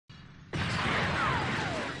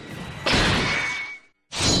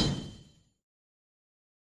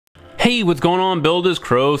Hey, what's going on, builders?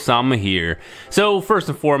 Crow Sama here. So first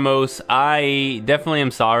and foremost, I definitely am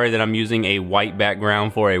sorry that I'm using a white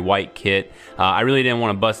background for a white kit. I really didn't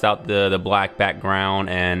want to bust out the black background,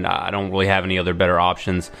 and I don't really have any other better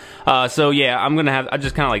options. So yeah, I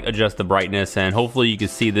just kind of like adjust the brightness, and hopefully you can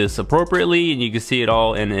see this appropriately, and you can see it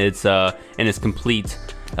all in its complete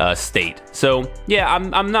state. So yeah,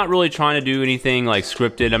 I'm not really trying to do anything like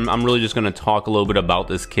scripted. I'm really just going to talk a little bit about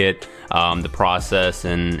this kit, the process,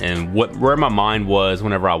 and where my mind was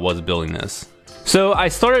whenever I was building this. So I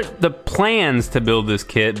started the plans to build this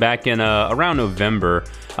kit back in around November.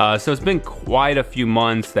 So it's been quite a few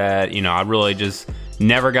months that I really just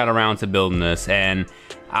never got around to building this, and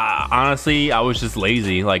honestly, I was just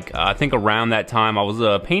lazy. Like I think around that time I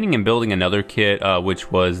was painting and building another kit, which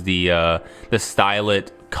was the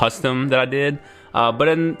Stylet custom that I did. But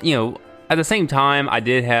then at the same time, I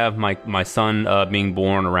did have my son being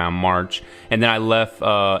born around March, and then I left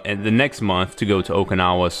the next month to go to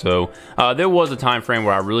Okinawa. So there was a time frame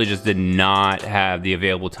where I really just did not have the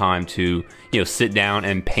available time to sit down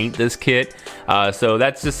and paint this kit. So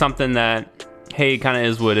that's just something that, hey, kind of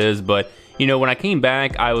is what it is. But when I came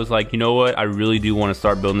back, I was like, you know what, I really do want to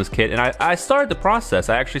start building this kit, and I started the process.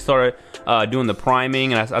 I actually started doing the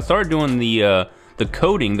priming, and I started doing the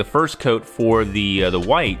coating, the first coat for the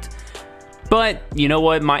white. But you know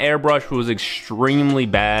what, my airbrush was extremely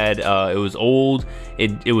bad. It was old,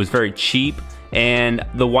 it was very cheap, and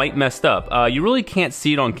the white messed up. You really can't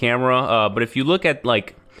see it on camera, but if you look at,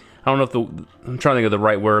 like, I don't know if I'm trying to think of the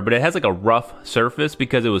right word, but it has like a rough surface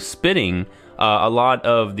because it was spitting a lot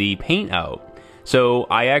of the paint out. So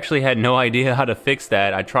I actually had no idea how to fix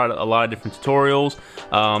that. I tried a lot of different tutorials.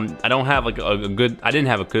 I don't have like I didn't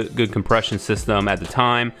have a good compression system at the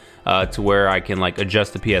time to where I can like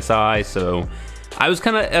adjust the PSI. So I was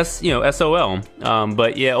kind of SOL.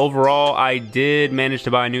 But yeah, overall I did manage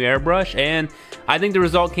to buy a new airbrush, and I think the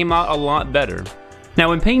result came out a lot better. Now,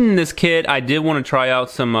 when painting this kit, I did want to try out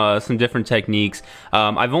some different techniques.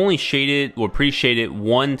 I've only shaded or pre-shaded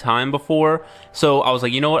one time before, so I was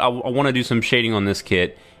like, you know what, I want to do some shading on this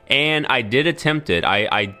kit, and I did attempt it.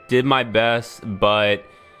 I did my best, but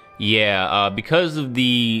yeah, because of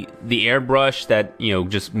the airbrush that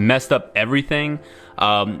just messed up everything.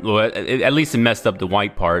 Well, at least it messed up the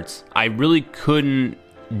white parts. I really couldn't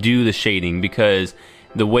do the shading because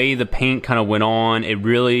the way the paint kind of went on, it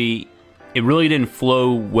really didn't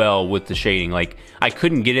flow well with the shading. Like, I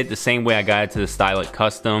couldn't get it the same way I got it to the Stylet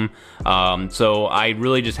custom. So I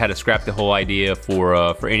really just had to scrap the whole idea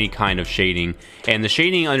for any kind of shading. And the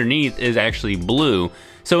shading underneath is actually blue.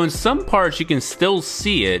 So in some parts you can still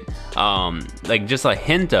see it, like just a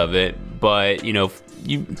hint of it, but you're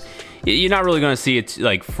not really going to see it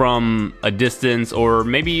like from a distance, or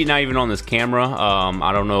maybe not even on this camera.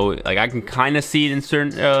 I don't know, like I can kind of see it in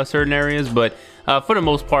certain areas, but for the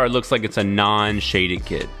most part, it looks like it's a non-shaded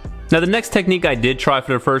kit. Now, the next technique I did try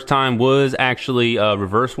for the first time was actually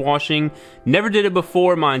reverse washing. Never did it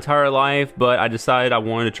before my entire life, but I decided I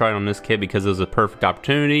wanted to try it on this kit because it was a perfect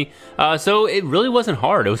opportunity. So it really wasn't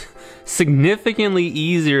hard. It was significantly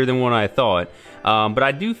easier than what I thought. But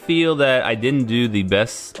I do feel that I didn't do the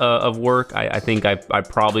best of work. I think I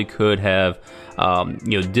probably could have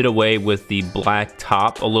did away with the black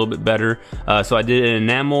top a little bit better. So I did an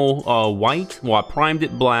enamel white. Well, I primed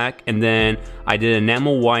it black, and then I did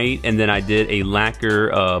enamel white, and then I did a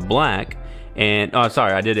lacquer black. And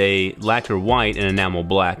sorry, I did a lacquer white and enamel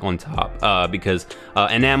black on top because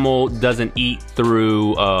enamel doesn't eat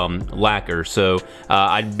through lacquer. So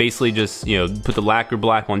I basically just put the lacquer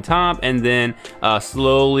black on top, and then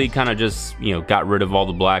slowly kind of just got rid of all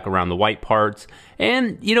the black around the white parts.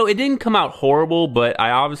 And it didn't come out horrible, but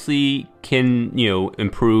I obviously can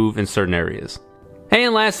improve in certain areas.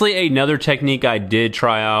 And lastly, another technique I did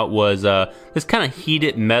try out was this kind of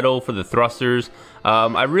heated metal for the thrusters.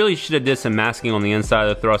 I really should have did some masking on the inside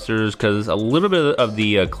of the thrusters because a little bit of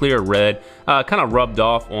the clear red kind of rubbed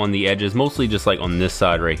off on the edges, mostly just like on this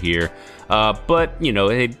side right here. But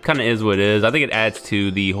it kind of is what it is. I think it adds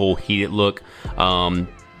to the whole heated look.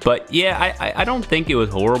 But yeah, I don't think it was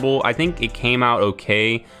horrible. I think it came out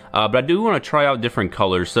okay. But I do want to try out different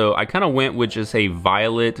colors. So I kind of went with just a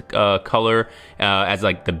violet color as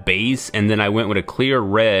like the base, and then I went with a clear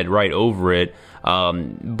red right over it.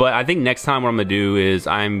 But I think next time what I'm going to do is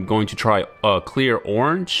I'm going to try clear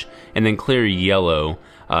orange and then clear yellow.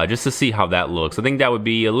 just to see how that looks. I think that would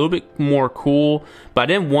be a little bit more cool, but I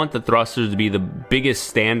didn't want the thrusters to be the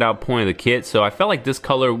biggest standout point of the kit, so I felt like this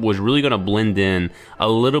color was really going to blend in a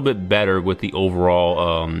little bit better with the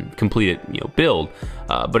overall completed build.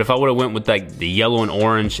 But if I would have went with like the yellow and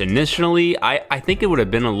orange initially, I think it would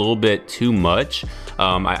have been a little bit too much.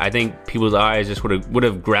 I think people's eyes just would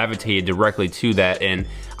have gravitated directly to that, and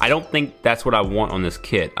I don't think that's what I want on this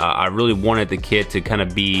kit. I really wanted the kit to kind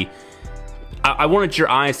of be, I wanted your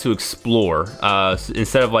eyes to explore,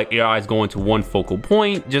 instead of like your eyes going to one focal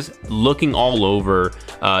point, just looking all over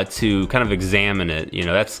to kind of examine it.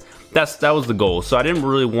 That was the goal. So I didn't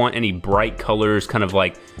really want any bright colors kind of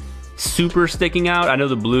like super sticking out. I know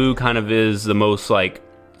the blue kind of is the most like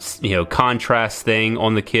contrast thing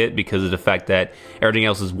on the kit because of the fact that everything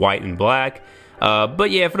else is white and black. But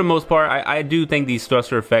yeah, for the most part, I do think these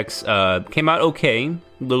thruster effects came out okay.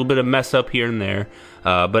 A little bit of mess up here and there,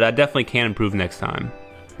 but I definitely can improve next time.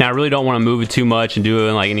 Now, I really don't want to move it too much and do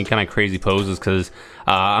like any kind of crazy poses because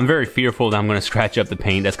I'm very fearful that I'm going to scratch up the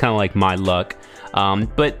paint. That's kind of like my luck.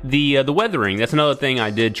 But the weathering, that's another thing I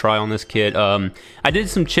did try on this kit. I did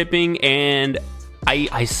some chipping, and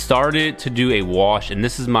I started to do a wash, and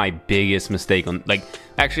this is my biggest mistake on, like,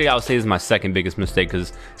 actually I would say this is my second biggest mistake,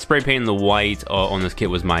 because spray painting the white on this kit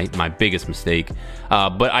was my biggest mistake.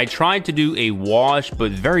 But I tried to do a wash,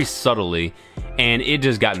 but very subtly, and it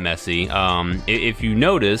just got messy. If you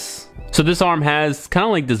notice, so this arm has kind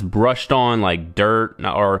of like this brushed on like dirt,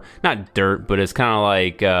 or not dirt, but it's kind of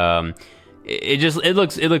like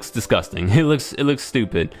it looks disgusting. It looks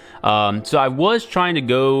stupid. So I was trying to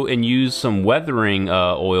go and use some weathering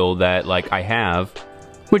oil that like I have,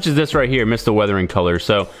 which is this right here, Mr. Weathering Color.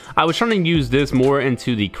 So I was trying to use this more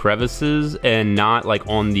into the crevices and not like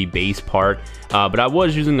on the base part. But I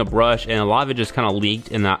was using a brush, and a lot of it just kind of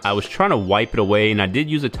leaked, and I was trying to wipe it away, and I did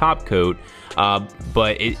use a top coat,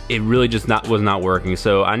 but it really just was not working.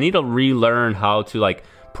 So I need to relearn how to like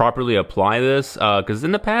properly apply this, because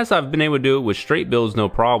in the past I've been able to do it with straight builds no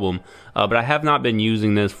problem, but I have not been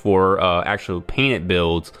using this for actual painted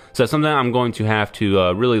builds, so that's something I'm going to have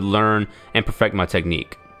to really learn and perfect my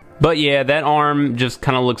technique. But yeah, that arm just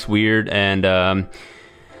kind of looks weird, and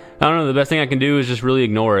I don't know, the best thing I can do is just really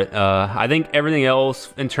ignore it. I think everything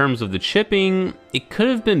else in terms of the chipping, it could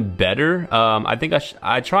have been better. I think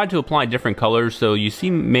I tried to apply different colors, so you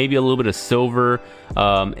see maybe a little bit of silver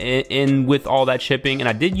in with all that chipping, and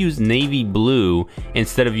I did use navy blue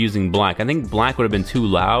instead of using black. I think black would have been too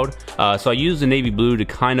loud, so I used the navy blue to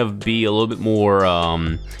kind of be a little bit more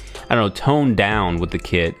I don't know, toned down with the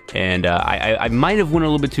kit, and I might have went a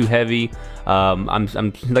little bit too heavy. I'm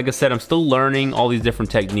like I said, I'm still learning all these different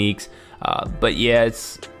techniques, but yeah,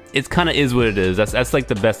 it's kind of is what it is. That's like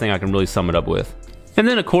the best thing I can really sum it up with. And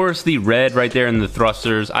then of course the red right there in the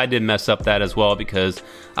thrusters, I did mess up that as well, because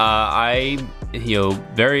I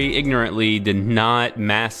very ignorantly did not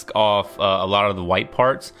mask off a lot of the white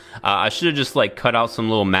parts. I should have just like cut out some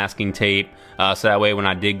little masking tape, so that way when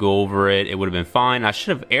I did go over it, it would have been fine. I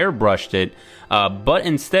should have airbrushed it, but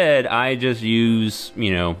instead I just use,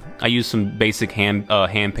 I use some basic hand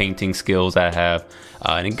painting skills that I have,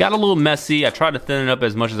 and it got a little messy. I tried to thin it up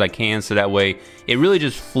as much as I can, so that way it really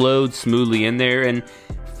just flowed smoothly in there, and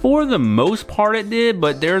for the most part it did,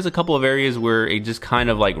 but there's a couple of areas where it just kind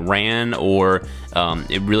of like ran, or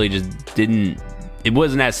it really just didn't, it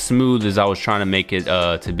wasn't as smooth as I was trying to make it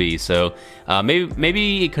to be. So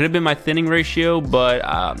maybe it could have been my thinning ratio, but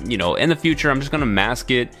in the future I'm just gonna mask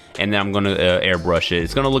it, and then I'm gonna airbrush it.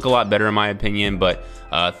 It's gonna look a lot better in my opinion. But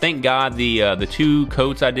thank God the two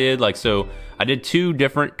coats I did, so I did two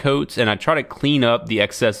different coats, and I tried to clean up the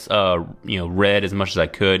excess red as much as I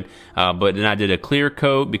could, but then I did a clear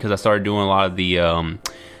coat because I started doing a lot of the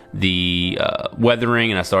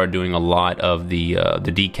weathering, and I started doing a lot of the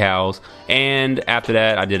decals, and after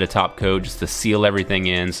that I did a top coat just to seal everything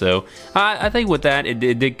in. So I think with that it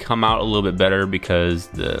did come out a little bit better, because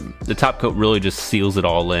the top coat really just seals it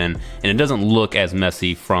all in, and it doesn't look as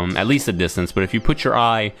messy from at least a distance, but if you put your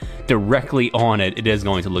eye directly on it, it is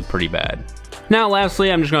going to look pretty bad. Now lastly,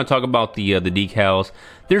 I'm just going to talk about the decals.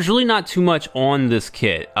 There's really not too much on this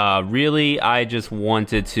kit. Really, I just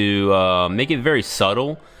wanted to make it very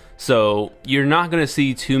subtle. So you're not going to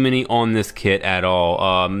see too many on this kit at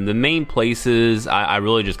all. The main places I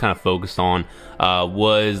really just kind of focused on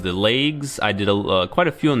was the legs. I did quite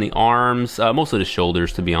a few on the arms, mostly the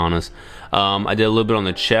shoulders to be honest. I did a little bit on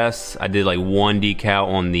the chest. I did like one decal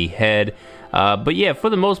on the head. But yeah, for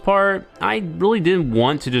the most part, I really didn't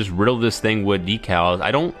want to just riddle this thing with decals.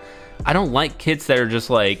 I don't I don't like kits that are just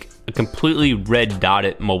like a completely red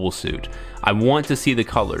dotted mobile suit. I want to see the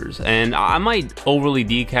colors, and I might overly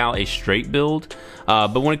decal a straight build,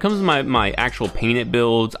 but when it comes to my actual painted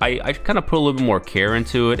builds, I kind of put a little bit more care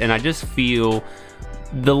into it, and I just feel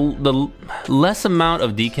the less amount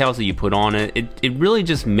of decals that you put on it, it really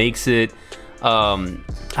just makes it, I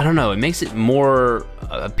don't know, it makes it more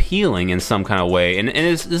appealing in some kind of way, and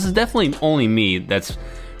this is definitely only me that's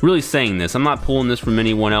really saying this. I'm not pulling this from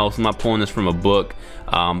anyone else, I'm not pulling this from a book,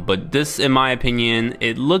 but this, in my opinion,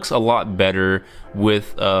 it looks a lot better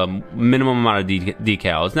with minimum amount of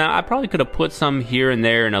decals. Now, I probably could have put some here and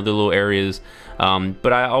there in other little areas,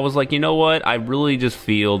 but I was like, you know what, I really just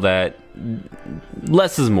feel that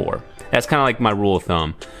less is more. That's kind of like my rule of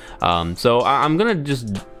thumb. So I'm gonna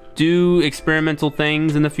just do experimental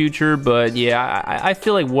things in the future, but yeah, I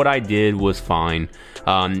feel like what I did was fine.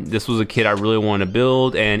 This was a kit I really wanted to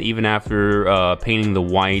build, and even after painting the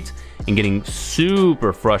white and getting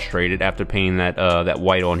super frustrated after painting that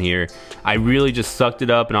white on here, I really just sucked it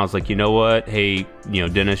up, and I was like, you know what, hey, you know,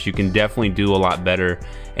 Dennis, you can definitely do a lot better,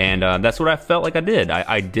 and that's what I felt like I did.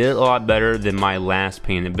 I did a lot better than my last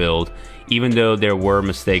painted build, even though there were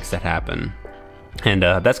mistakes that happened. And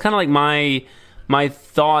that's kind of like my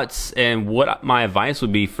thoughts, and what my advice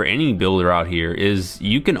would be for any builder out here is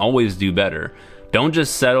you can always do better. Don't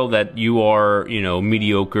just settle that you are, you know,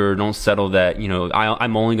 mediocre. Don't settle that, you know,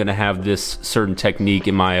 I'm only going to have this certain technique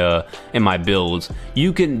in my builds.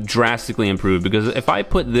 You can drastically improve, because if I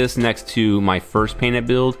put this next to my first painted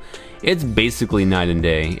build, it's basically night and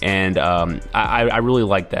day, and I really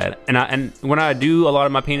like that. And when I do a lot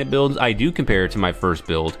of my painted builds, I do compare it to my first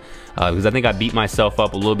build, because I think I beat myself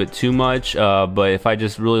up a little bit too much. But if I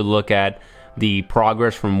just really look at the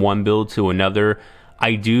progress from one build to another,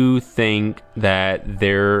 I do think that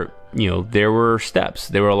there were steps.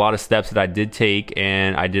 There were a lot of steps that I did take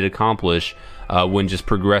and I did accomplish when just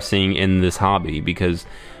progressing in this hobby, because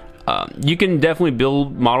you can definitely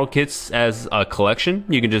build model kits as a collection.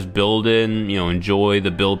 You can just build it and, you know, enjoy the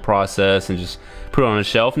build process and just put it on a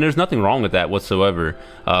shelf, and there's nothing wrong with that whatsoever.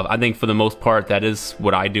 I think for the most part that is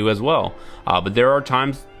what I do as well. But there are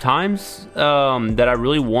times that I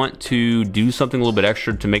really want to do something a little bit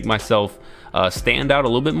extra to make myself stand out a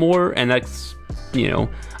little bit more, and that's, you know,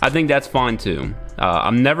 I think that's fine too.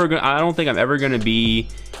 I don't think I'm ever gonna be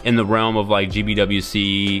in the realm of like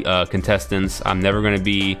GBWC contestants. I'm never gonna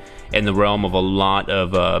be in the realm of a lot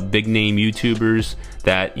of big name YouTubers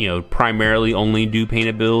that, you know, primarily only do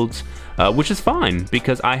painted builds, which is fine,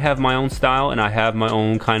 because I have my own style and I have my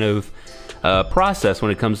own kind of process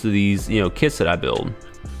when it comes to these, you know, kits that I build.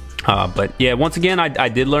 But yeah, once again, I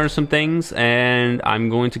did learn some things, and I'm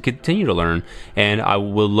going to continue to learn, and I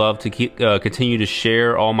would love to continue to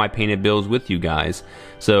share all my painted builds with you guys.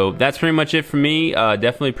 So that's pretty much it for me.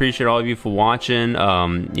 Definitely appreciate all of you for watching.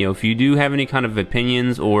 You know, if you do have any kind of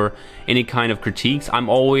opinions or any kind of critiques, I'm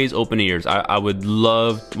always open ears. I would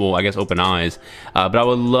love, well, I guess open eyes, but I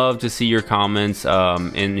would love to see your comments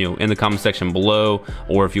in the comment section below,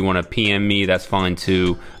 or if you want to PM me, that's fine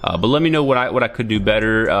too. But let me know what I could do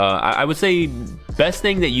better. I would say best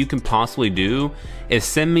thing that you can possibly do is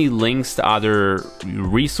send me links to either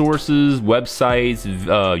resources, websites,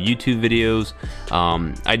 YouTube videos.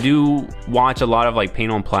 I do watch a lot of like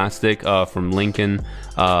Paint on Plastic from Lincoln.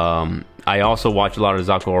 I also watch a lot of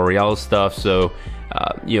Zaco Ariel stuff, so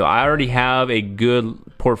you know, I already have a good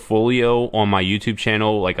portfolio on my YouTube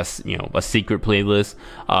channel, like a secret playlist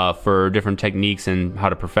for different techniques and how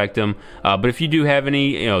to perfect them. But if you do have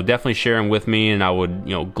any, you know, definitely share them with me, and I would,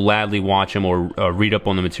 you know, gladly watch them or read up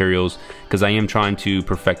on the materials, because I am trying to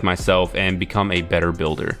perfect myself and become a better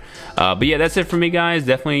builder. But yeah, that's it for me, guys.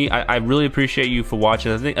 Definitely, I really appreciate you for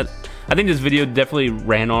watching. I think this video definitely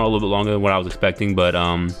ran on a little bit longer than what I was expecting, but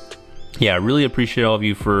yeah, I really appreciate all of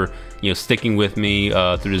you for, you know, sticking with me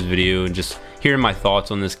through this video and just hearing my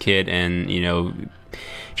thoughts on this kit, and, you know,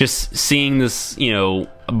 just seeing this, you know,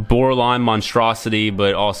 borderline monstrosity,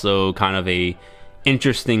 but also kind of a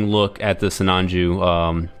interesting look at the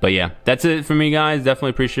Sinanju. But yeah, that's it for me, guys.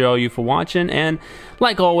 Definitely appreciate all you for watching, and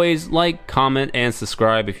like always, like, comment, and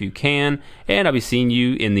subscribe if you can, and I'll be seeing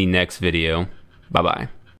you in the next video. Bye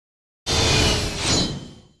bye.